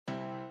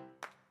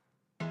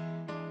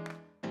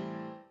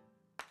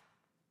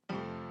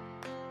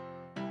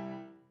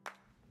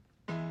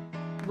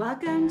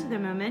Welcome to the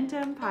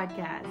Momentum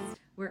Podcast,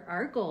 where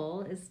our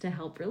goal is to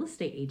help real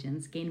estate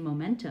agents gain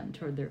momentum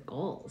toward their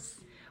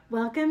goals.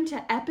 Welcome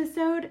to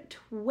episode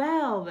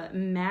 12,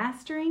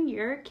 Mastering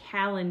Your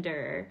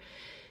Calendar.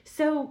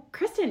 So,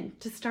 Kristen,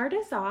 to start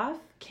us off,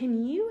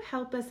 can you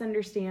help us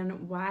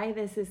understand why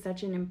this is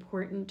such an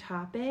important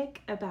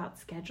topic about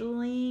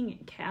scheduling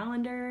and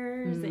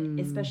calendars,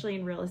 especially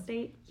in real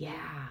estate?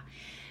 Yeah.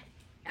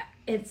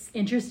 It's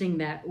interesting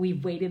that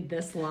we've waited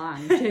this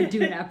long to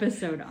do an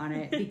episode on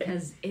it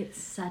because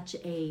it's such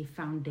a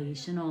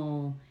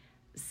foundational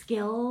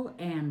skill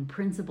and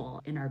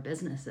principle in our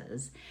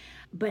businesses.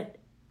 But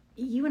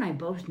you and I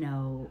both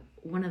know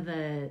one of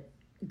the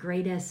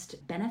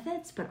greatest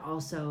benefits, but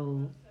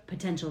also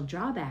potential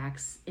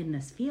drawbacks in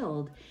this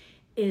field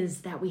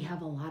is that we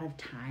have a lot of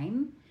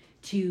time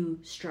to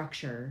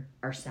structure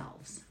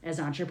ourselves. As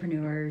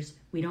entrepreneurs,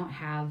 we don't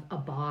have a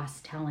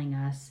boss telling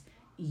us,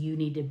 you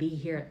need to be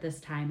here at this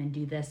time and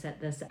do this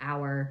at this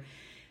hour.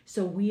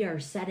 So we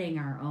are setting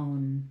our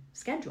own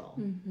schedule.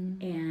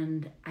 Mm-hmm.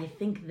 And I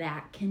think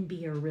that can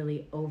be a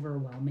really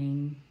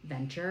overwhelming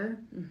venture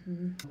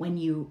when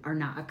you are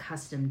not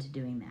accustomed to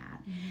doing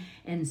that. Mm-hmm.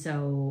 And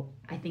so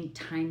I think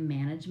time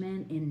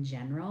management in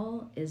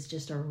general is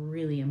just a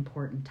really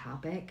important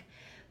topic.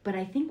 But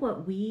I think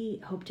what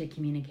we hope to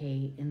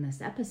communicate in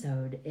this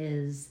episode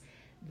is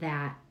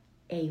that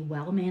a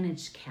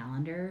well-managed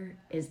calendar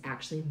is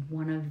actually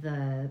one of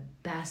the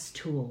best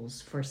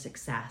tools for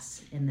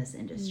success in this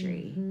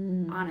industry,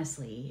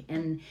 honestly.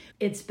 And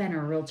it's been a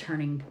real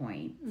turning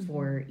point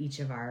for each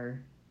of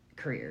our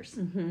careers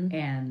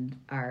and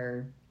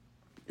our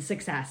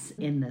success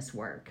in this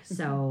work.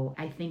 So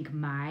I think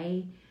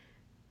my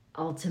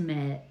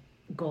ultimate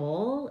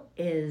goal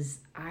is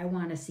I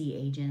want to see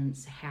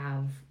agents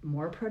have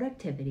more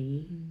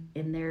productivity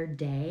in their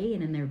day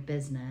and in their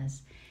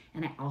business.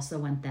 And I also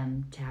want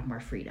them to have more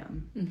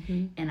freedom.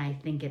 And I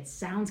think it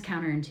sounds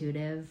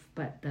counterintuitive,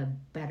 but the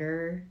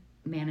better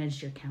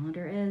managed your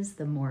calendar is,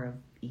 the more of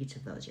each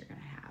of those you're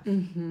going to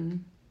have.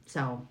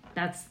 So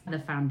that's the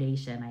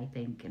foundation, I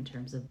think, in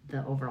terms of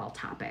the overall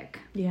topic.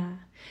 Yeah.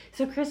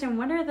 So, Kristen,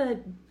 what are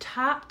the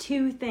top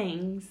 2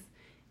 things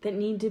that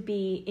need to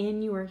be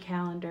in your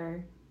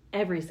calendar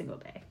every single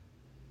day?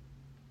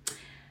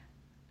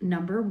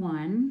 Number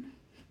 1,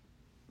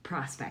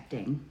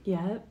 prospecting.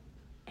 Yep.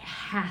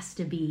 Has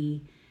to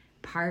be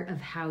part of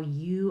how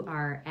you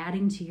are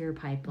adding to your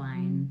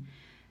pipeline.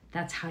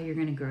 That's how you're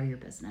going to grow your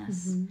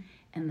business.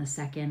 And the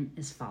second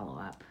is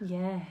follow-up.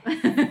 Yeah.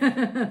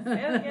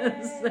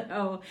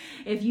 So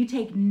if you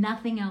take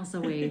nothing else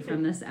away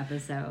from this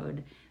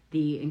episode,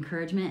 the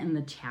encouragement and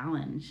the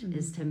challenge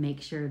is to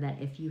make sure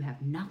that if you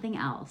have nothing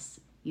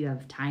else, you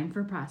have time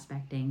for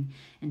prospecting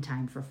and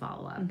time for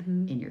follow-up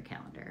in your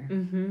calendar.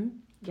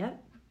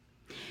 Yep.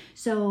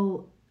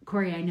 So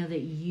Corey, I know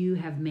that you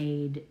have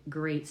made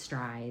great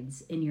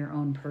strides in your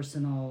own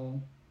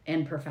personal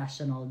and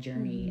professional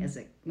journey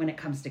when it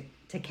comes to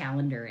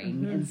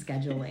calendaring and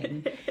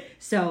scheduling.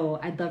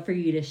 So I'd love for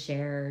you to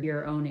share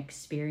your own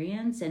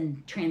experience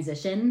and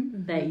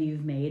transition that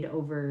you've made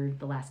over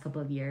the last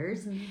couple of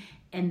years,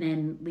 and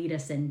then lead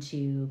us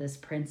into this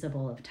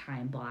principle of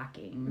time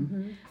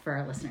blocking for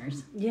our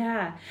listeners.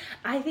 Yeah,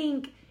 I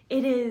think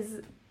it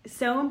is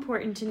so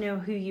important to know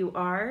who you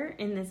are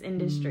in this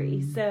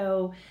industry.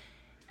 So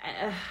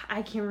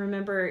I can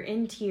remember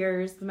in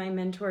tears, my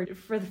mentor,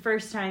 for the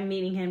first time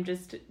meeting him,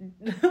 just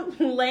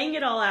laying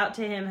it all out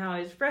to him, how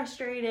I was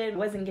frustrated,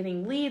 wasn't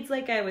getting leads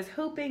like I was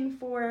hoping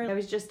for. I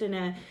was just in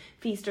a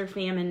feast or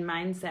famine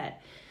mindset.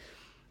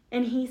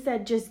 And he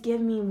said, just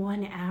give me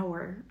 1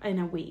 hour in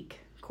a week,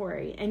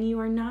 Corey, and you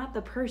are not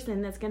the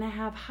person that's going to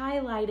have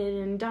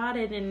highlighted and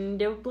dotted and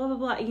blah, blah,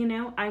 blah. You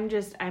know,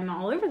 I'm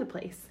all over the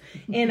place.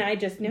 And I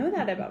just know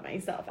that about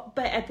myself.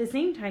 But at the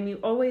same time, you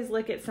always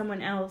look at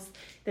someone else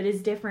that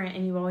is different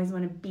and you always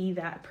want to be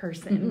that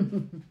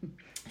person.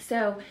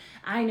 So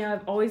I know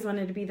I've always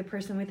wanted to be the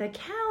person with a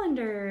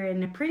calendar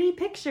and pretty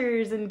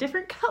pictures and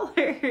different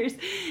colors.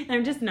 And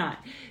I'm just not.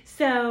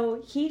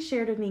 So he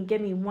shared with me,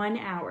 give me 1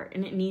 hour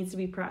and it needs to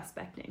be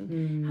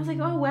prospecting. I was like,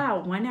 oh,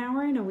 wow, 1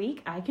 hour in a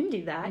week? I can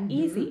do that.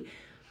 Easy.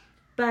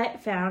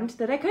 But found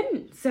that I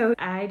couldn't. So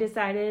I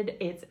decided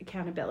it's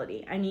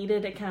accountability. I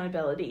needed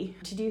accountability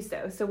to do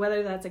so. So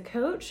whether that's a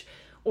coach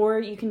or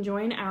you can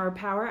join our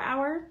Power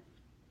Hour,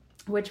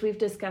 which we've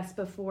discussed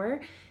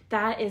before,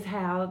 that is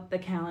how the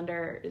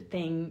calendar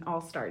thing all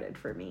started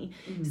for me.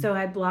 So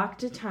I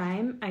blocked a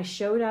time. I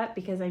showed up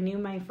because I knew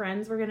my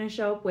friends were going to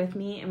show up with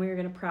me and we were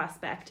going to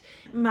prospect.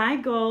 My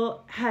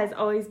goal has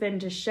always been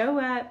to show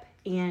up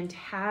and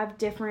have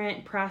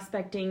different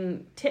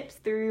prospecting tips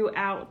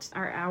throughout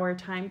our hour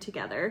time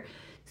together.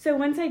 So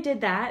once I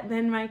did that,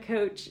 then my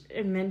coach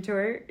and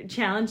mentor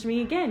challenged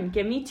me again.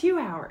 Give me 2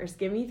 hours.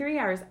 Give me 3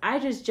 hours. I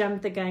just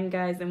jumped the gun,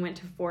 guys, and went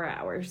to 4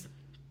 hours.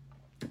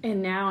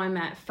 And now I'm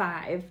at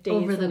 5 days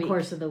over the a week.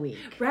 course of the week.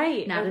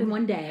 Right. Not in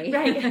one day.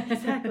 Right,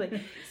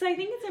 exactly. So I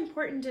think it's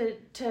important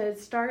to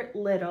start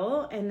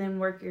little and then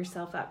work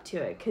yourself up to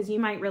it, because you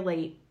might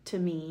relate to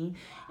me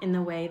in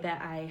the way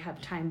that I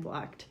have time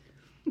blocked.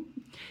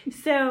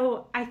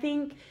 So I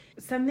think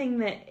something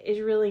that is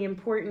really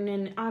important,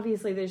 and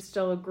obviously there's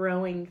still a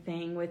growing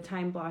thing with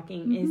time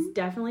blocking, is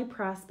definitely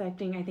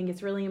prospecting. I think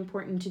it's really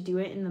important to do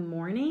it in the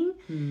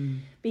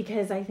morning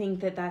because I think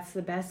that that's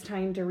the best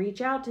time to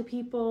reach out to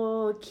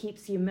people,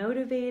 keeps you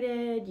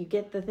motivated, you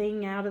get the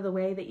thing out of the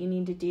way that you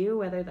need to do,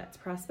 whether that's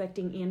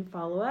prospecting and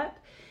follow-up.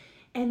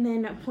 And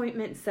then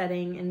appointment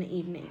setting in the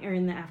evening or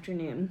in the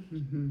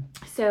afternoon.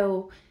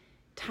 So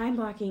time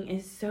blocking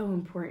is so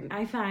important.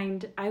 I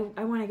find I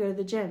want to go to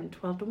the gym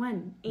 12 to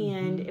 1.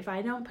 And if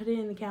I don't put it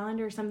in the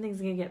calendar,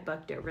 something's going to get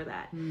booked over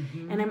that.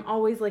 And I'm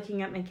always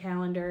looking at my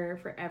calendar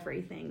for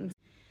everything.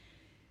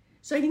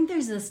 So I think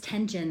there's this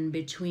tension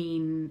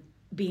between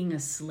being a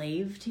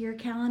slave to your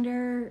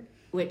calendar,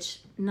 which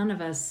none of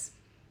us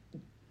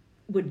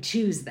would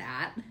choose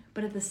that.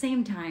 But at the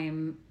same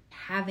time,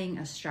 having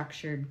a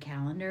structured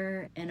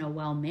calendar and a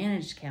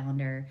well-managed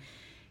calendar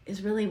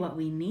is really what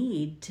we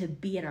need to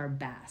be at our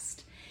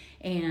best.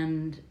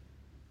 And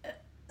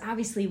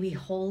obviously we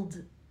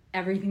hold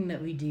everything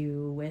that we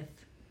do with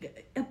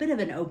a bit of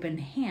an open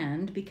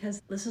hand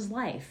because this is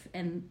life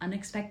and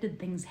unexpected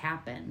things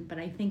happen. But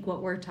I think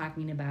what we're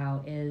talking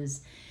about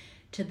is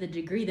to the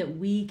degree that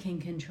we can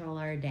control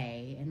our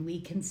day and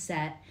we can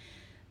set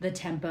the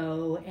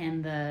tempo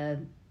and the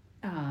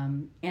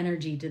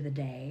energy to the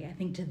day. I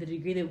think to the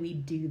degree that we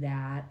do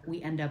that,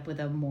 we end up with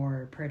a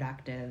more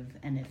productive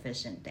and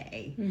efficient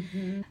day.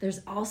 There's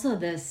also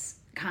this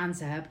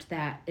concept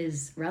that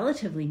is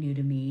relatively new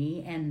to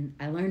me, and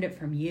I learned it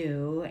from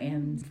you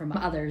and from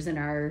others in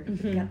our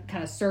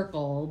kind of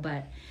circle,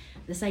 but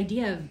this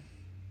idea of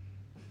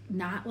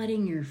not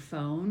letting your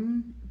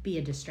phone be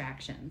a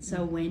distraction.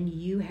 So when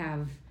you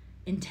have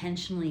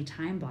intentionally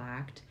time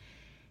blocked,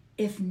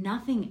 if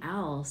nothing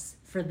else,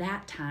 for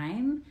that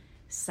time,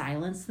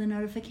 silence the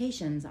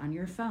notifications on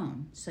your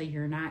phone so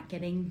you're not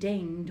getting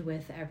dinged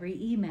with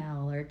every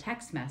email or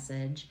text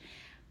message.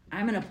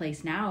 I'm in a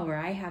place now where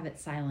I have it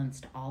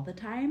silenced all the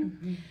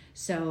time.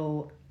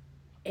 So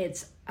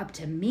it's up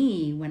to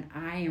me when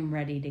I am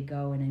ready to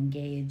go and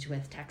engage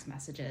with text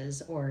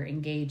messages or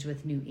engage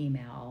with new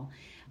email.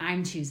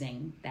 I'm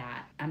choosing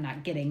that. I'm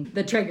not getting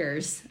the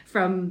triggers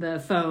from the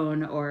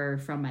phone or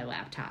from my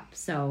laptop.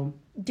 So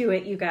do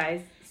it, you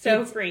guys.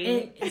 So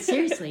free.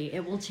 Seriously,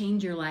 it will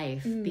change your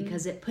life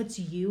because it puts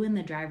you in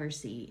the driver's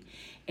seat.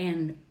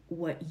 And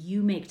what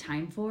you make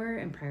time for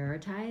and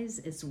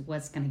prioritize is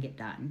what's going to get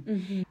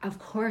done. Of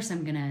course,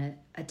 I'm going to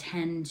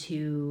attend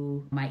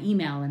to my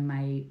email and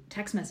my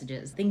text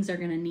messages. Things are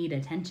going to need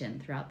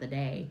attention throughout the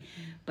day,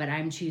 but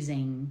I'm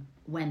choosing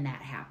when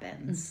that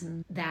happens.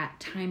 That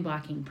time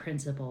blocking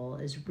principle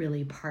is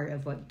really part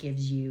of what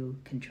gives you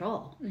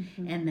control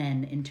and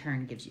then in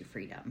turn gives you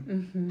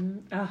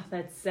freedom. Oh,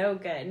 that's so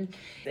good.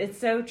 It's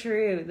so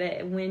true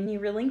that when you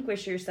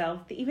relinquish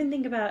yourself, even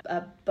think about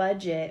a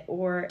budget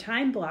or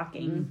time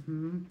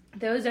blocking,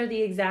 those are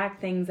the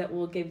exact things that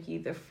will give you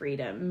the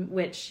freedom,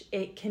 which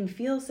it can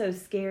feel so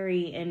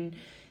scary and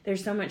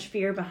there's so much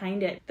fear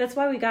behind it. That's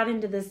why we got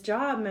into this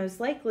job, most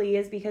likely,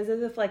 is because of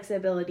the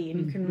flexibility,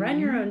 and you can run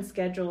your own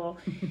schedule.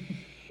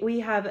 We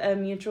have a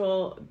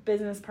mutual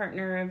business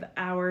partner of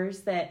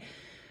ours that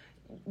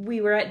we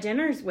were at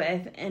dinners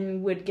with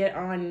and would get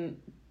on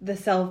the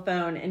cell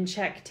phone and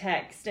check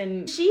text.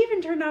 And she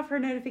even turned off her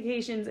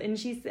notifications, and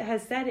she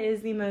has said it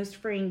is the most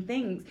freeing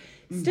things.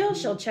 Still,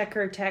 she'll check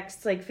her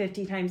texts like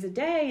 50 times a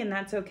day, and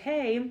that's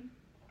okay.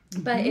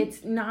 But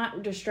it's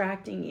not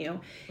distracting you.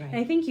 Right. And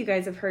I think you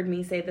guys have heard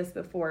me say this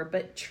before,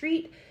 but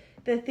treat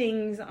the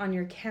things on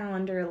your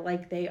calendar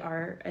like they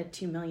are a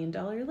 $2 million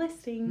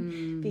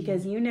listing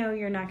because you know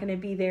you're not going to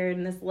be there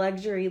in this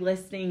luxury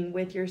listing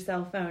with your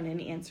cell phone and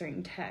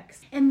answering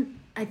text. And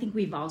I think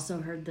we've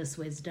also heard this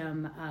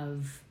wisdom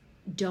of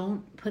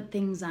don't put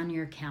things on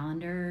your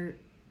calendar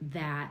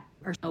that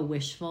are a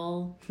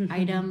wishful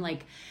item.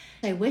 Like,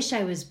 I wish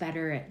I was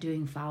better at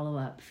doing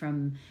follow-up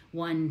from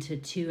 1 to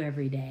 2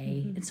 every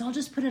day. And so I'll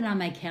just put it on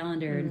my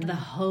calendar in the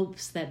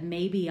hopes that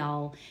maybe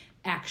I'll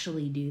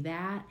actually do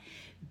that.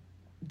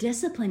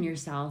 Discipline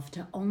yourself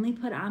to only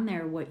put on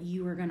there what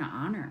you are going to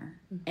honor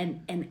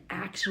and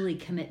actually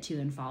commit to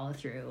and follow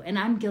through. And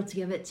I'm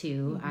guilty of it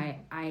too.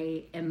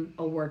 I am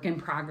a work in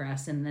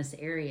progress in this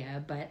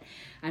area, but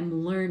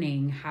I'm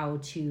learning how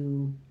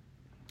to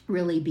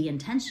really be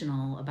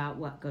intentional about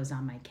what goes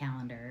on my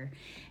calendar.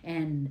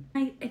 And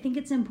I think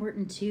it's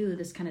important too,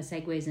 this kind of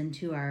segues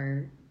into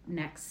our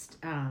next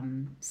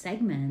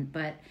segment,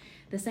 but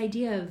this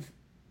idea of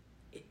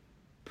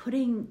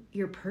putting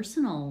your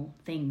personal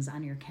things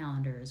on your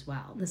calendar as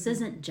well. This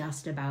isn't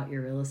just about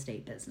your real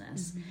estate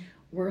business.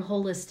 We're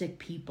holistic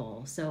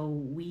people, so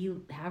we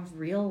have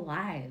real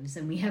lives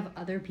and we have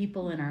other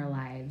people in our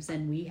lives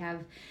and we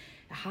have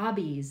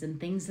hobbies and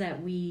things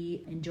that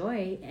we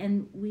enjoy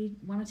and we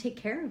want to take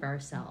care of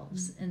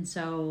ourselves. And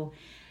so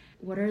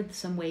what are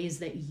some ways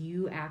that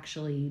you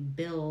actually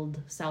build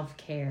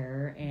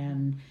self-care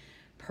and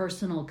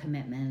personal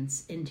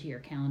commitments into your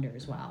calendar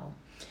as well?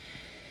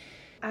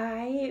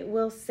 I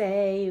will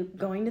say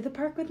going to the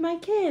park with my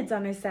kids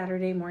on a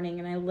Saturday morning,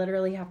 and I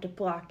literally have to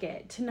block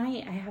it.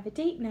 Tonight I have a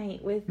date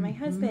night with my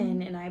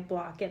husband, and I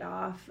block it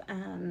off.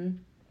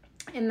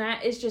 And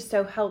that is just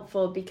so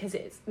helpful because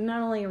it's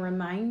not only a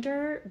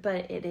reminder,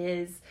 but it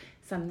is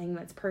something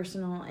that's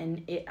personal,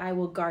 and I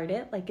will guard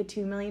it like a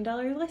 $2 million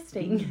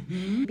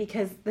listing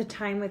because the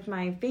time with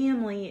my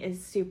family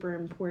is super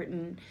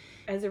important.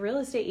 As a real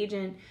estate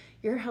agent,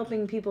 you're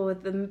helping people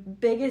with the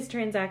biggest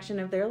transaction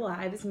of their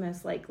lives,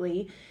 most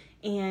likely.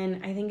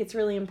 And I think it's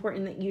really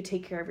important that you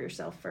take care of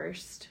yourself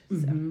first.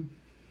 So.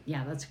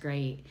 Yeah, that's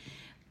great.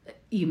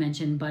 You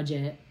mentioned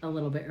budget a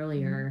little bit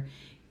earlier.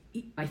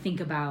 I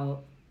think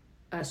about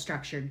a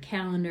structured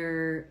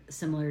calendar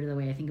similar to the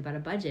way I think about a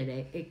budget.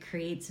 It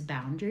creates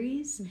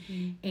boundaries,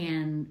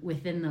 and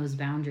within those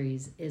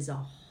boundaries is a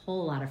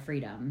whole lot of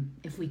freedom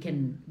if we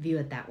can view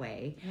it that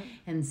way.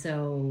 And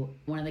so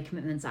one of the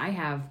commitments I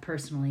have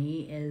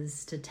personally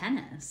is to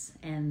tennis,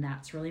 and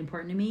that's really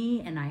important to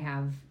me, and I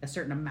have a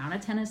certain amount of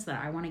tennis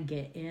that I want to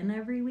get in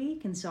every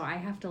week, and so I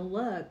have to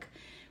look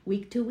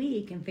week to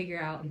week and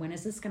figure out, when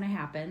is this going to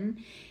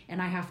happen?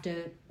 And I have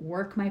to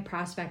work my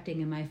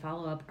prospecting and my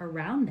follow-up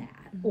around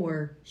that,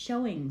 or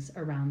showings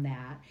around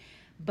that.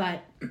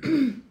 But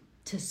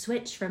to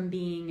switch from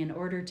being an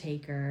order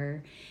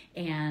taker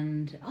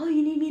and, oh,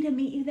 you need me to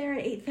meet you there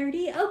at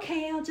 8:30?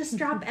 Okay, I'll just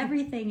drop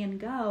everything and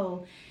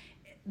go.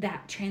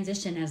 That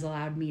transition has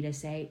allowed me to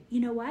say, you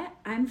know what?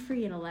 I'm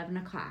free at 11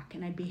 o'clock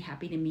and I'd be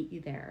happy to meet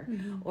you there.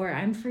 Or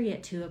I'm free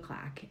at 2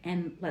 o'clock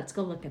and let's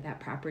go look at that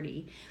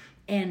property.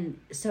 And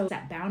so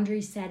that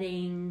boundary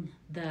setting,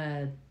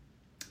 the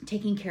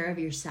taking care of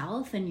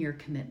yourself and your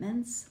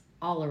commitments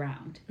all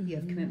around. You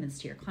have commitments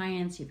to your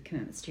clients, you have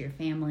commitments to your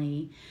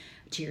family,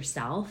 to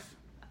yourself.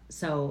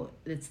 So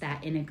it's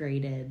that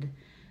integrated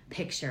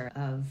picture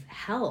of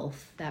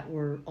health that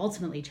we're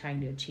ultimately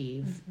trying to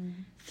achieve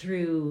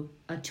through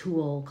a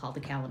tool called the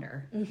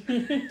calendar.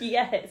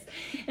 Yes.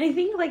 And I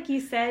think, like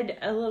you said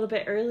a little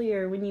bit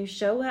earlier, when you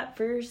show up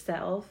for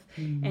yourself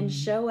and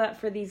show up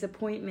for these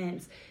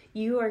appointments,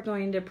 you are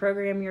going to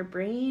program your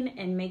brain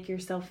and make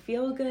yourself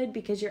feel good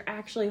because you're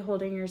actually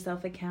holding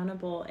yourself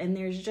accountable. And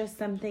there's just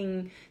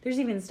something, there's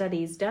even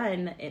studies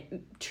done,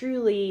 it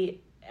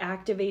truly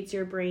activates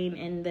your brain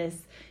in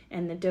this,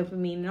 and the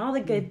dopamine and all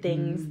the good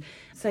things.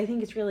 So I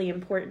think it's really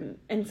important.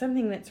 And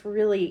something that's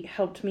really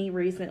helped me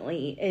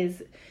recently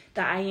is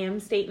the I am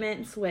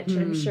statements, which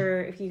I'm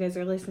sure if you guys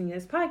are listening to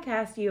this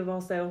podcast, you have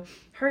also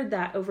heard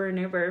that over and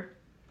over.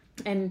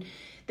 And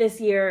this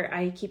year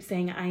I keep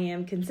saying, I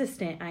am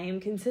consistent. I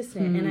am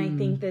consistent. And I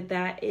think that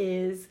that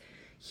is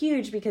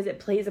huge because it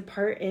plays a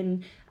part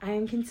in, I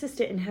am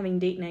consistent in having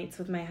date nights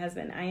with my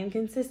husband. I am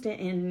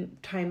consistent in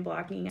time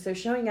blocking. So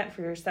showing up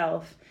for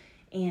yourself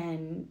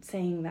and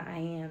saying the I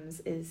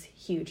ams is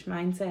huge.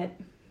 Mindset,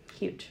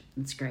 huge.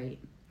 That's great.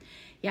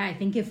 Yeah, I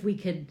think if we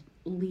could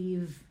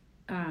leave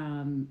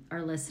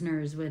our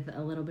listeners with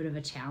a little bit of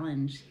a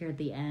challenge here at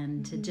the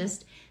end to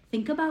just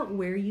think about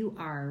where you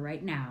are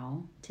right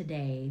now,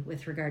 today,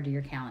 with regard to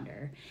your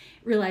calendar.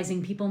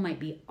 Realizing people might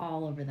be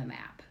all over the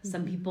map.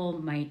 Some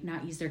people might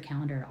not use their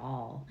calendar at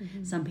all.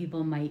 Some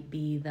people might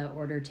be the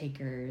order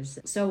takers.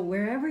 So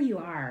wherever you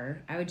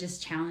are, I would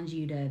just challenge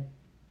you to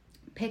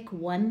pick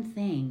one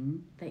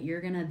thing that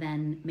you're going to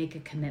then make a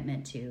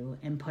commitment to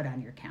and put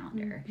on your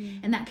calendar.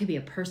 And that could be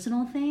a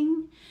personal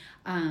thing.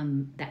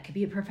 That could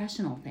be a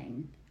professional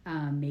thing.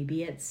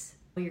 Maybe it's,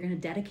 you're going to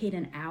dedicate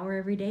an hour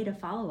every day to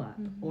follow up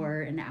or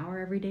an hour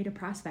every day to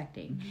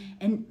prospecting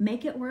and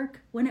make it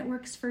work when it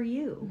works for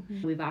you.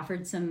 We've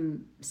offered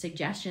some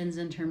suggestions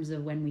in terms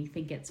of when we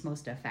think it's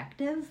most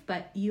effective,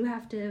 but you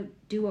have to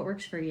do what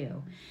works for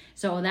you.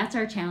 So that's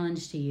our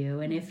challenge to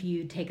you. And if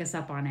you take us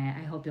up on it,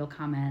 I hope you'll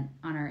comment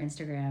on our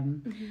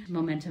Instagram,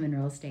 Momentum in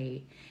Real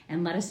Estate,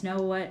 and let us know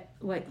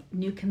what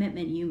new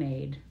commitment you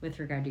made with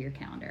regard to your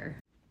calendar.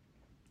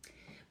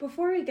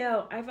 Before we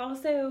go, I've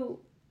also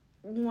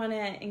want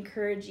to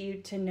encourage you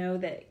to know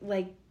that,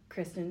 like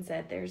Kristen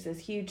said, there's this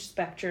huge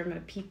spectrum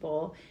of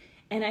people.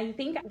 And I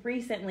think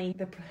recently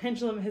the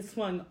pendulum has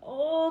swung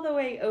all the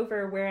way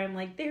over where I'm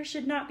like, there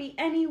should not be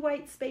any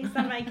white space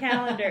on my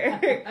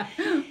calendar.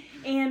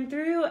 And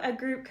through a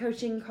group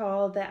coaching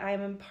call that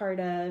I'm a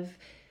part of,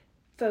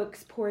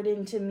 folks poured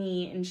into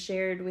me and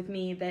shared with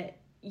me that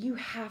you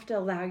have to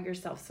allow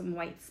yourself some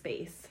white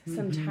space,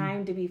 some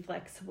time to be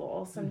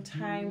flexible, some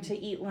time to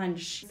eat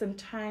lunch, some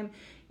time.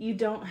 You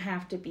don't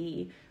have to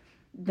be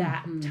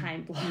that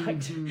time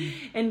blocked.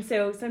 And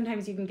so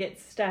sometimes you can get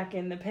stuck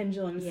in the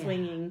pendulum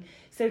swinging.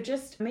 So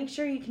just make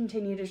sure you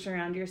continue to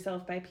surround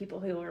yourself by people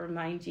who will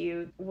remind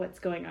you what's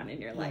going on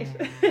in your life.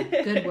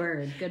 Good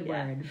word. Good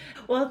word.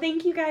 Well,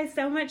 thank you guys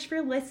so much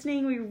for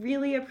listening. We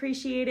really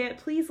appreciate it.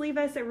 Please leave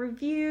us a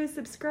review,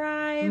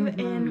 subscribe,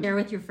 and share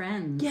with your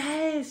friends.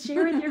 Yes,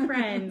 share with your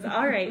friends.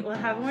 All right. Well,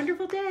 have a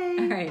wonderful day.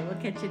 All right.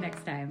 We'll catch you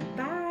next time.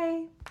 Bye.